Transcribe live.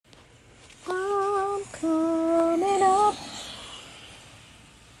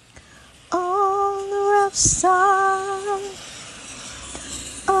side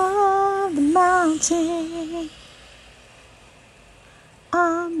of the mountain.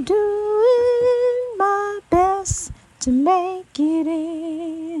 I'm doing my best to make it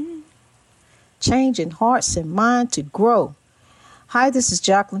in. Changing hearts and minds to grow. Hi, this is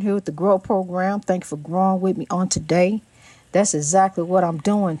Jacqueline here with the Grow Program. Thank you for growing with me on today. That's exactly what I'm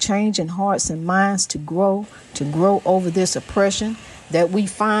doing, changing hearts and minds to grow over this oppression that we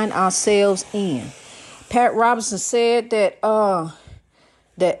find ourselves in. Pat Robertson said that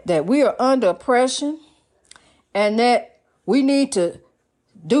that we are under oppression and that we need to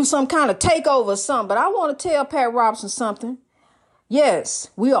do some kind of takeover or something. But I want to tell Pat Robertson something. Yes,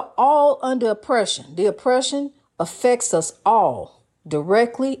 we are all under oppression. The oppression affects us all,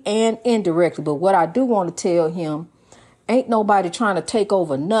 directly and indirectly. But what I do want to tell him, ain't nobody trying to take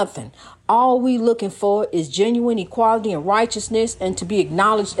over nothing. All we looking for is genuine equality and righteousness and to be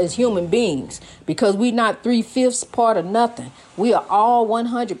acknowledged as human beings, because we not 3/5 part of nothing. We are all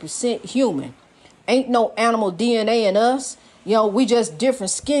 100% human. Ain't no animal DNA in us. We just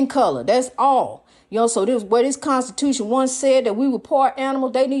different skin color. That's all. So this Constitution once said that we were part animal.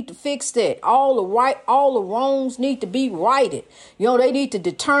 They need to fix that. All the wrongs need to be righted. They need to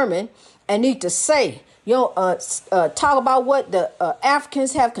determine and need to say, talk about what the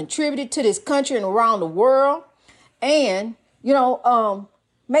Africans have contributed to this country and around the world, and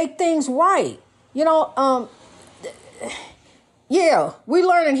make things right. Yeah, we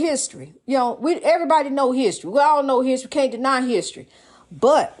learning history. Everybody know history. We all know history. Can't deny history.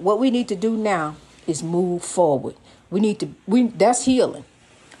 But what we need to do now is move forward. That's healing.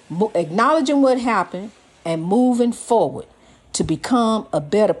 Acknowledging what happened and moving forward to become a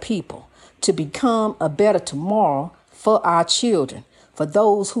better people, to become a better tomorrow for our children, for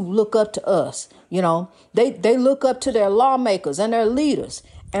those who look up to us. They look up to their lawmakers and their leaders.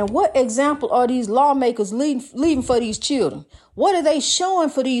 And what example are these lawmakers leaving for these children? What are they showing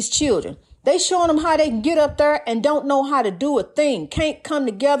for these children? They showing them how they can get up there and don't know how to do a thing, can't come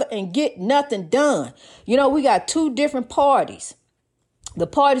together and get nothing done. We got two different parties. The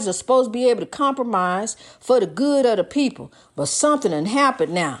parties are supposed to be able to compromise for the good of the people. But something done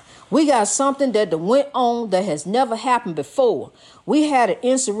happened now. We got something that went on that has never happened before. We had an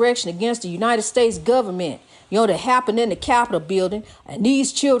insurrection against the United States government, that happened in the Capitol building. And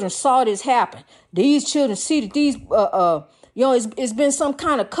these children saw this happen. These children see that it's been some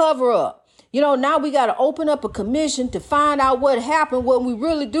kind of cover up. Now we got to open up a commission to find out what happened when we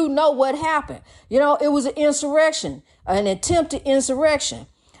really do know what happened. It was an insurrection, an attempted insurrection.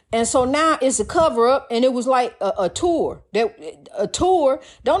 And so now it's a cover up, and it was like a tour.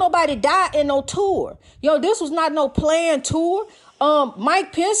 Don't nobody die in no tour. This was not no planned tour.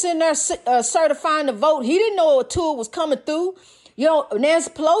 Mike Pence in there certifying the vote. He didn't know a tour was coming through. Nancy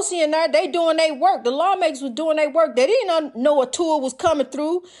Pelosi in there, they doing their work. The lawmakers was doing their work. They didn't know a tour was coming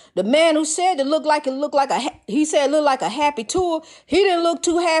through. The man who said it looked like a happy tour. He didn't look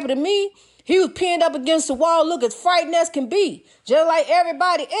too happy to me. He was pinned up against the wall, look as frightened as can be, just like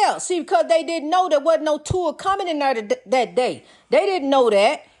everybody else. See, because they didn't know there wasn't no tour coming in there that day. They didn't know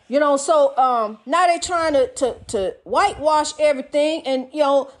that. So now they trying to whitewash everything and,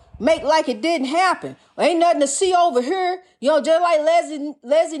 make like it didn't happen. Ain't nothing to see over here. Just like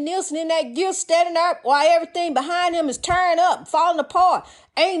Leslie Nielsen in that gift standing there while everything behind him is tearing up, falling apart.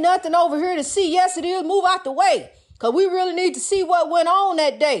 Ain't nothing over here to see. Yes, it is. Move out the way. Because we really need to see what went on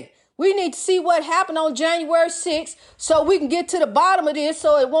that day. We need to see what happened on January 6th so we can get to the bottom of this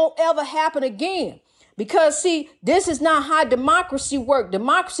so it won't ever happen again. Because, see, this is not how democracy works.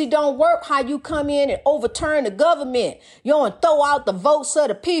 Democracy don't work how you come in and overturn the government, and throw out the votes of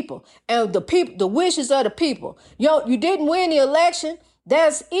the people and the wishes of the people. You didn't win the election.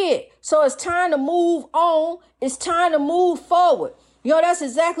 That's it. So it's time to move on. It's time to move forward. That's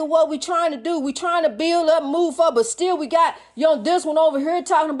exactly what we're trying to do. We're trying to build up, move up, but still we got, this one over here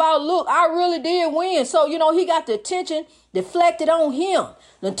talking about, look, I really did win. So, he got the attention deflected on him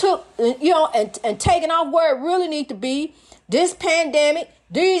and took, and taken off where it really need to be. This pandemic,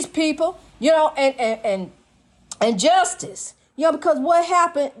 these people, and justice, because what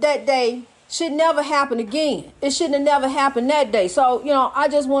happened that day should never happen again. It shouldn't have never happened that day. So, I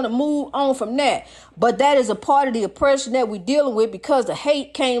just want to move on from that. But that is a part of the oppression that we're dealing with, because the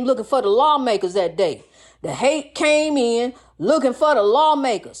hate came looking for the lawmakers that day. The hate came in looking for the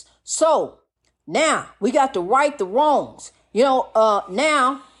lawmakers. So now we got to right the wrongs.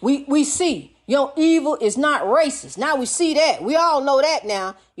 Now we see, evil is not racist. Now we see that. We all know that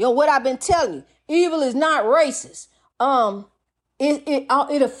now. What I've been telling you, evil is not racist.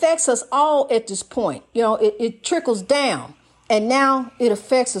 It affects us all at this point. It trickles down, and now it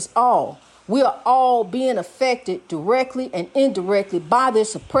affects us all. We are all being affected directly and indirectly by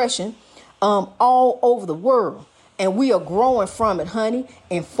this oppression all over the world. And we are growing from it, honey,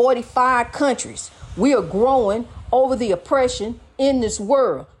 in 45 countries. We are growing over the oppression in this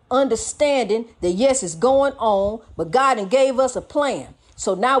world, understanding that, yes, it's going on, but God and gave us a plan.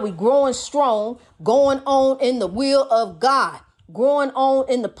 So now we growing strong, going on in the will of God, growing on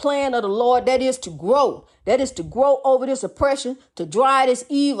in the plan of the Lord. That is to grow. That is to grow over this oppression, to drive this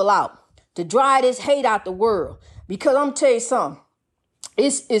evil out, to drive this hate out the world. Because I'm tell you something.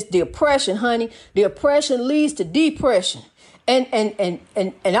 It's the oppression, honey. The oppression leads to depression and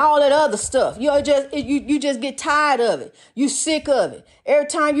all that other stuff. You just get tired of it. You sick of it. Every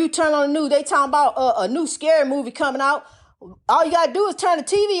time you turn on the news, they talking about a new scary movie coming out. All you gotta do is turn the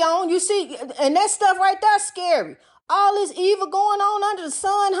TV on. You see, and that stuff right there is scary. All this evil going on under the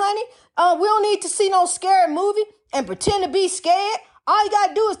sun, honey. We don't need to see no scary movie and pretend to be scared. All you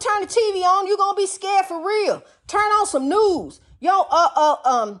gotta do is turn the TV on. You're gonna be scared for real. Turn on some news.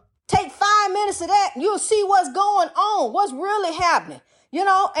 Take 5 minutes of that and you'll see what's going on, what's really happening,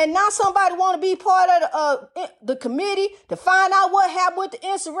 and now somebody want to be part of the committee to find out what happened with the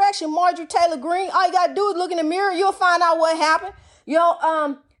insurrection. Marjorie Taylor Greene, all you got to do is look in the mirror. You'll find out what happened. We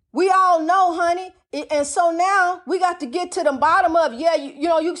all know, honey. And so now we got to get to the bottom of it. Yeah,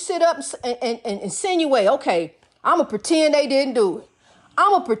 you sit up and insinuate, okay, I'm going to pretend they didn't do it.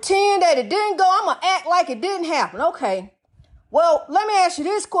 I'm going to pretend that it didn't go. I'm going to act like it didn't happen. Okay. Well, let me ask you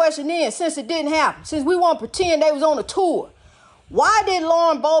this question then, since it didn't happen, since we want to pretend they was on a tour. Why did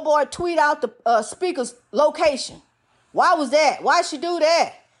Lauren Boebert tweet out the speaker's location? Why was that? Why she do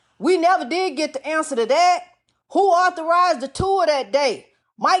that? We never did get the answer to that. Who authorized the tour that day?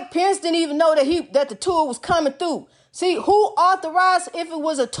 Mike Pence didn't even know that the tour was coming through. See, who authorized, if it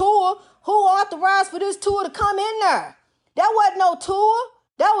was a tour, who authorized for this tour to come in there? That wasn't no tour.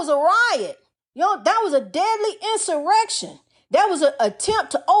 That was a riot. That was a deadly insurrection. That was an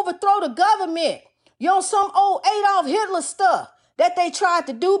attempt to overthrow the government. Some old Adolf Hitler stuff that they tried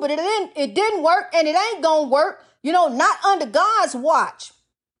to do, but it didn't work, and it ain't gonna work, not under God's watch.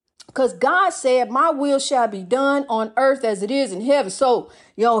 Because God said, my will shall be done on earth as it is in heaven. So,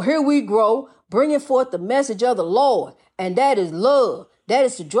 here we grow, bringing forth the message of the Lord, and that is love. That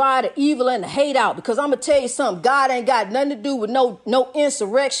is to drive the evil and the hate out. Because I'm going to tell you something. God ain't got nothing to do with no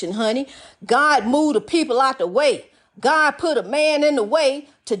insurrection, honey. God moved the people out the way. God put a man in the way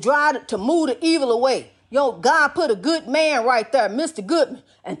to move the evil away. God put a good man right there, Mr. Goodman,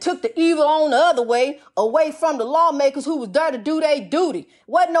 and took the evil on the other way, away from the lawmakers who was there to do their duty.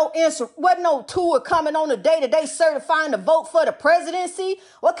 Wasn't no tour coming on the day that they certifying the vote for the presidency.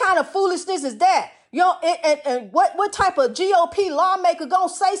 What kind of foolishness is that? And what type of GOP lawmaker gonna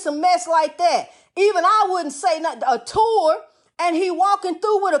say some mess like that? Even I wouldn't say nothing. A tour, and he walking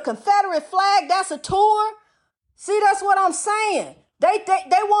through with a Confederate flag, that's a tour? See, that's what I'm saying. They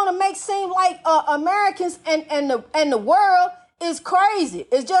want to make seem like Americans and the world is crazy.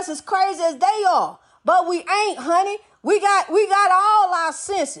 It's just as crazy as they are. But we ain't, honey. We got all our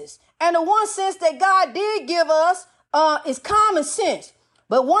senses. And the one sense that God did give us is common sense.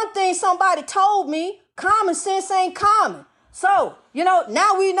 But one thing somebody told me, common sense ain't common. So,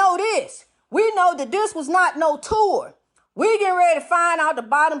 now we know this. We know that this was not no tour. We getting ready to find out the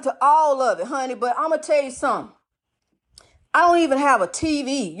bottom to all of it, honey. But I'm going to tell you something. I don't even have a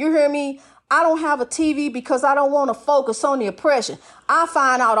TV. You hear me? I don't have a TV because I don't want to focus on the oppression. I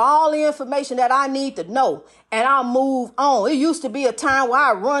find out all the information that I need to know and I move on. It used to be a time where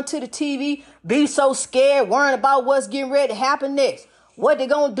I run to the TV, be so scared, worrying about what's getting ready to happen next. What they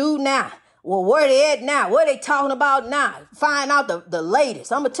gonna do now? Well, where they at now? What they talking about now? Find out the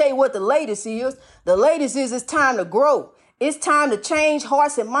latest. I'm going to tell you what the latest is. The latest is it's time to grow. It's time to change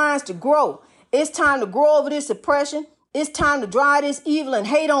hearts and minds to grow. It's time to grow over this oppression. It's time to drive this evil and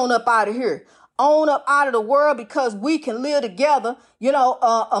hate on up out of here, on up out of the world, because we can live together,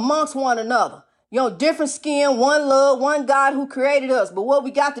 amongst one another. Different skin, one love, one God who created us. But what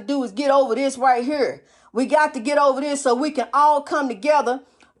we got to do is get over this right here. We got to get over this so we can all come together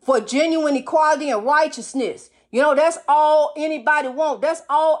for genuine equality and righteousness. That's all anybody want. That's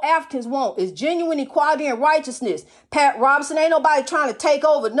all Africans want is genuine equality and righteousness. Pat Robertson, ain't nobody trying to take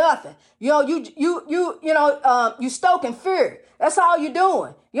over nothing. You stoking fear. That's all you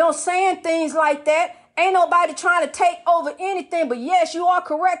doing. Saying things like that. Ain't nobody trying to take over anything. But yes, you are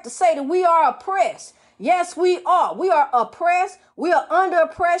correct to say that we are oppressed. Yes, we are. We are oppressed. We are under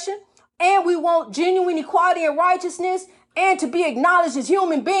oppression. And we want genuine equality and righteousness and to be acknowledged as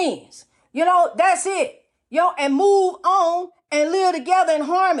human beings. That's it. And move on and live together in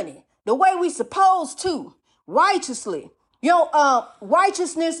harmony the way we supposed to, righteously,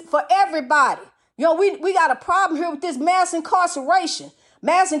 Righteousness for everybody. We got a problem here with this mass incarceration.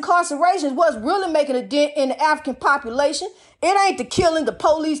 Mass incarceration is what's really making a dent in the African population. It ain't the killing, the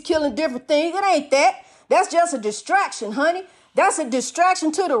police killing different things. It ain't that. That's just a distraction, honey. That's a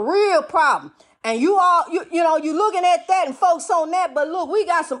distraction to the real problem. And you looking at that and folks on that, but look, we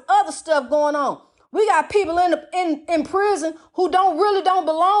got some other stuff going on. We got people in prison who don't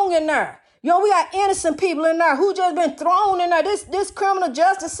belong in there. We got innocent people in there who just been thrown in there. This criminal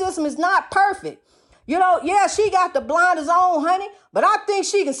justice system is not perfect. Yeah, she got the blinders on, honey, but I think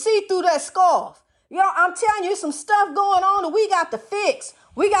she can see through that scarf. I'm telling you, some stuff going on that we got to fix.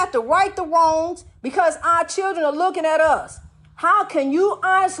 We got to right the wrongs because our children are looking at us. How can you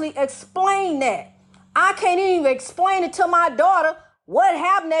honestly explain that? I can't even explain it to my daughter what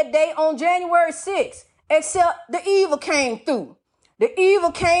happened that day on January 6th, except the evil came through. The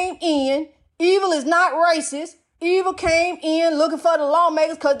evil came in. Evil is not racist. Evil came in looking for the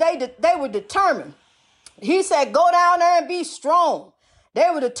lawmakers because they were determined. He said, go down there and be strong. They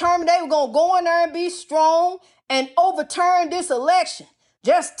were determined they were going to go in there and be strong and overturn this election.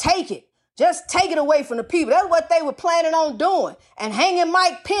 Just take it. Just take it away from the people. That's what they were planning on doing. And hanging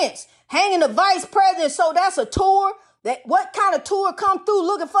Mike Pence, hanging the vice president. So that's a tour. What kind of tour come through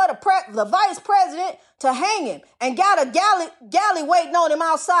looking for the vice president to hang him and got a galley waiting on him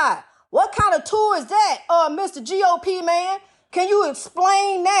outside? What kind of tour is that, Mr. GOP man? Can you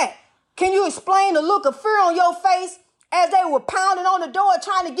explain that? Can you explain the look of fear on your face as they were pounding on the door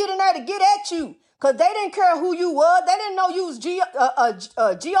trying to get in there to get at you? Because they didn't care who you was. They didn't know you was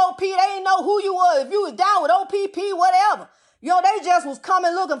GOP. They didn't know who you was. If you was down with OPP, whatever. They just was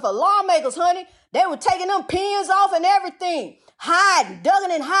coming looking for lawmakers, honey. They were taking them pins off and everything.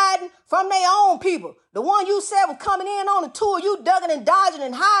 Ducking and hiding from their own people. The one you said was coming in on the tour, you ducking and dodging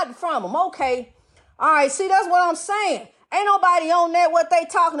and hiding from them. Okay. All right, see, that's what I'm saying. Ain't nobody on there what they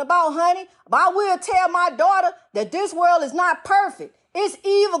talking about, honey. But I will tell my daughter that this world is not perfect. It's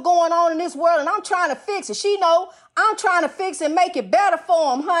evil going on in this world, and I'm trying to fix it. She know I'm trying to fix it and make it better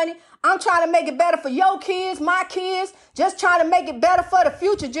for them, honey. I'm trying to make it better for your kids, my kids, just trying to make it better for the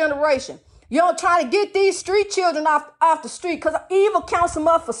future generation. Trying to get these street children off the street because evil counts them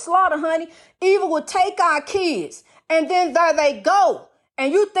up for slaughter, honey. Evil will take our kids, and then there they go.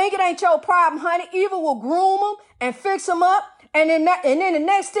 And you think it ain't your problem, honey. Evil will groom them and fix them up. And then the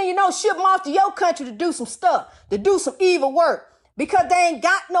next thing you know, ship them off to your country to do some stuff, to do some evil work. Because they ain't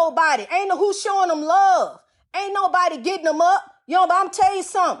got nobody. Ain't no who's showing them love. Ain't nobody getting them up. But I'm telling you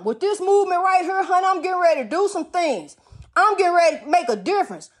something. With this movement right here, honey, I'm getting ready to do some things. I'm getting ready to make a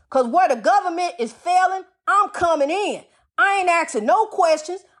difference. Because where the government is failing, I'm coming in. I ain't asking no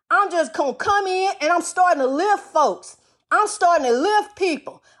questions. I'm just going to come in and I'm starting to lift folks. I'm starting to lift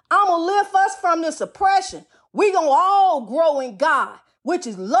people. I'm going to lift us from this oppression. We going to all grow in God, which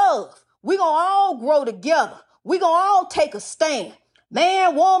is love. We going to all grow together. We going to all take a stand.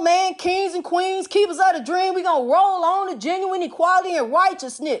 Man, woman, kings and queens, keepers of the dream. We going to roll on to genuine equality and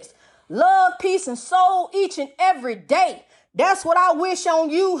righteousness. Love, peace, and soul each and every day. That's what I wish on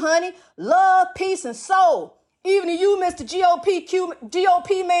you, honey. Love, peace, and soul. Even to you, Mr.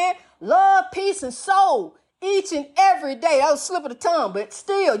 GOP man, love, peace, and soul each and every day. That was a slip of the tongue, but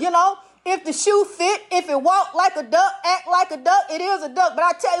still, if the shoe fit, if it walk like a duck, act like a duck, it is a duck. But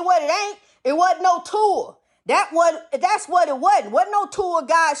I tell you what, it ain't. It wasn't no tour. That's what it wasn't. Wasn't no tour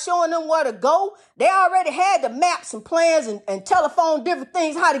guide showing them where to go. They already had the maps and plans and telephone different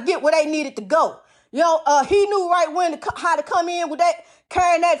things, how to get where they needed to go. He knew right how to come in with that,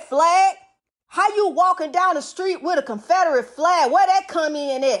 carrying that flag. How you walking down the street with a Confederate flag? Where that come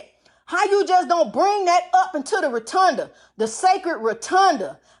in at? How you just don't bring that up into the rotunda, the sacred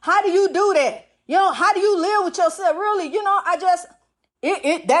rotunda? How do you do that? How do you live with yourself? Really,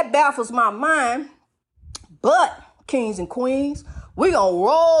 that baffles my mind. But, kings and queens, we gonna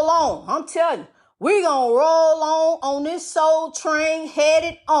roll on. I'm telling you, we gonna roll on this soul train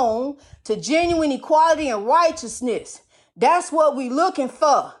headed on to genuine equality and righteousness. That's what we looking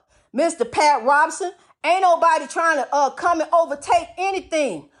for. Mr. Pat Robertson, ain't nobody trying to come and overtake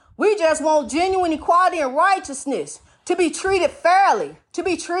anything. We just want genuine equality and righteousness, to be treated fairly, to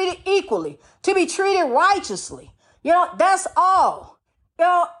be treated equally, to be treated righteously. That's all.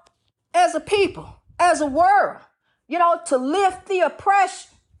 As a people, as a world, to lift the oppression,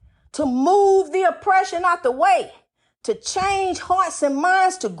 to move the oppression out the way, to change hearts and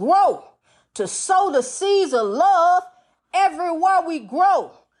minds, to grow, to sow the seeds of love everywhere we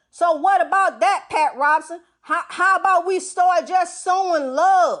grow. So what about that, Pat Robertson? How about we start just sowing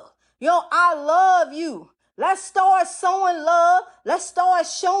love? I love you. Let's start sowing love. Let's start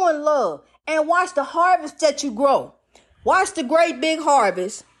showing love and watch the harvest that you grow. Watch the great big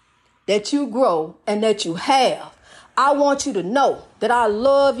harvest that you grow and that you have. I want you to know that I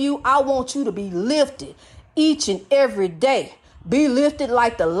love you. I want you to be lifted each and every day. Be lifted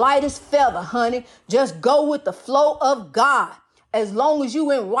like the lightest feather, honey. Just go with the flow of God. As long as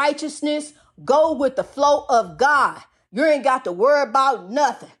you in righteousness, go with the flow of God. You ain't got to worry about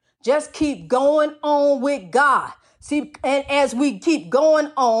nothing. Just keep going on with God. See, and as we keep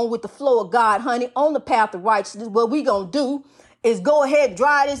going on with the flow of God, honey, on the path of righteousness, what we gonna do is go ahead and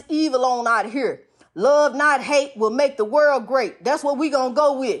drive this evil on out of here. Love, not hate, will make the world great. That's what we gonna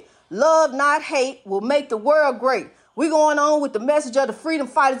go with. Love, not hate, will make the world great. We going on with the message of the freedom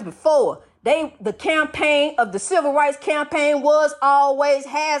fighters before. The campaign of the civil rights campaign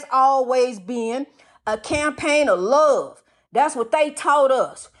has always been a campaign of love. That's what they taught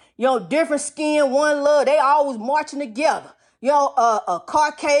us. Different skin, one love. They always marching together.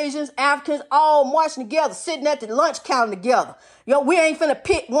 Caucasians, Africans, all marching together, sitting at the lunch counter together. We ain't finna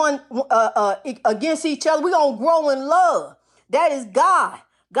pit one against each other. We gonna grow in love. That is God.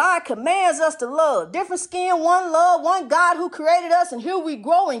 God commands us to love. Different skin, one love, one God who created us, and here we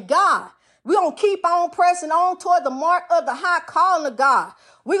grow in God. We're going to keep on pressing on toward the mark of the high calling of God.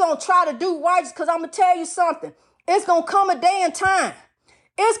 We're going to try to do righteous, because I'm going to tell you something. It's going to come a day and time.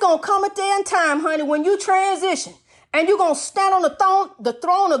 It's going to come a day and time, honey, when you transition and you're going to stand on the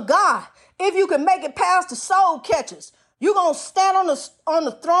throne of God. If you can make it past the soul catchers, you're going to stand on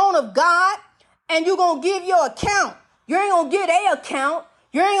the throne of God, and you're going to give your account. You ain't going to give their account.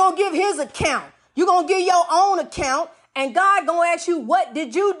 You ain't going to give his account. You're going to give your own account, and God going to ask you, what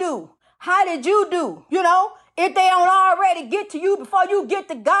did you do? How did you do? If they don't already get to you before you get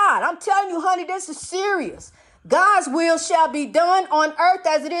to God. I'm telling you, honey, this is serious. God's will shall be done on earth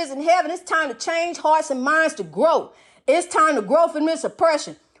as it is in heaven. It's time to change hearts and minds to grow. It's time to grow from this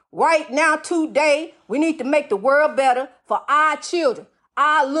oppression. Right now, today, we need to make the world better for our children,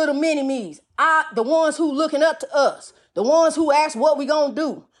 our little mini-me's, the ones who looking up to us. The ones who ask what we gonna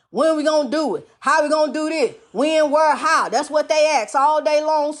do, when we gonna do it, how we gonna do this, when, where, how. That's what they ask all day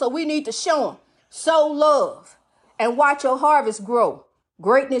long, so we need to show them. Sow love and watch your harvest grow.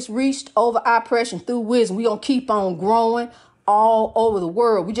 Greatness reached over oppression through wisdom. We gonna keep on growing all over the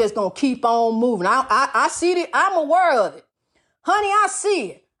world. We just gonna keep on moving. I see it. I'm aware of it. Honey, I see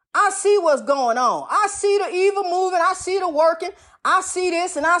it. I see what's going on. I see the evil moving. I see the working. I see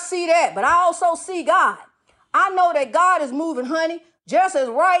this and I see that, but I also see God. I know that God is moving, honey, just as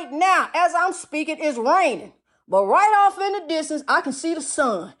right now, as I'm speaking, it's raining. But right off in the distance, I can see the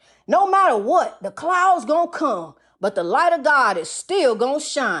sun. No matter what, the clouds gonna come, but the light of God is still gonna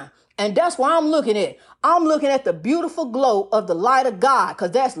shine. And that's what I'm looking at. I'm looking at the beautiful glow of the light of God,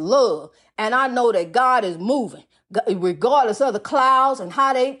 because that's love. And I know that God is moving, regardless of the clouds and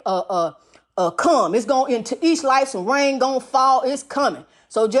how they come. It's going into each life, some rain gonna fall. It's coming.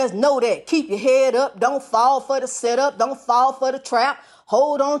 So just know that. Keep your head up. Don't fall for the setup. Don't fall for the trap.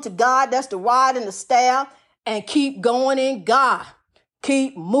 Hold on to God. That's the rod and the staff. And keep going in God.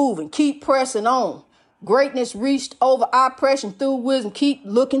 Keep moving. Keep pressing on. Greatness reached over oppression through wisdom. Keep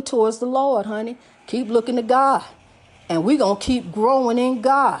looking towards the Lord, honey. Keep looking to God. And we're going to keep growing in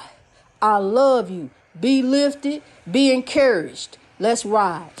God. I love you. Be lifted. Be encouraged. Let's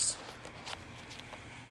rise.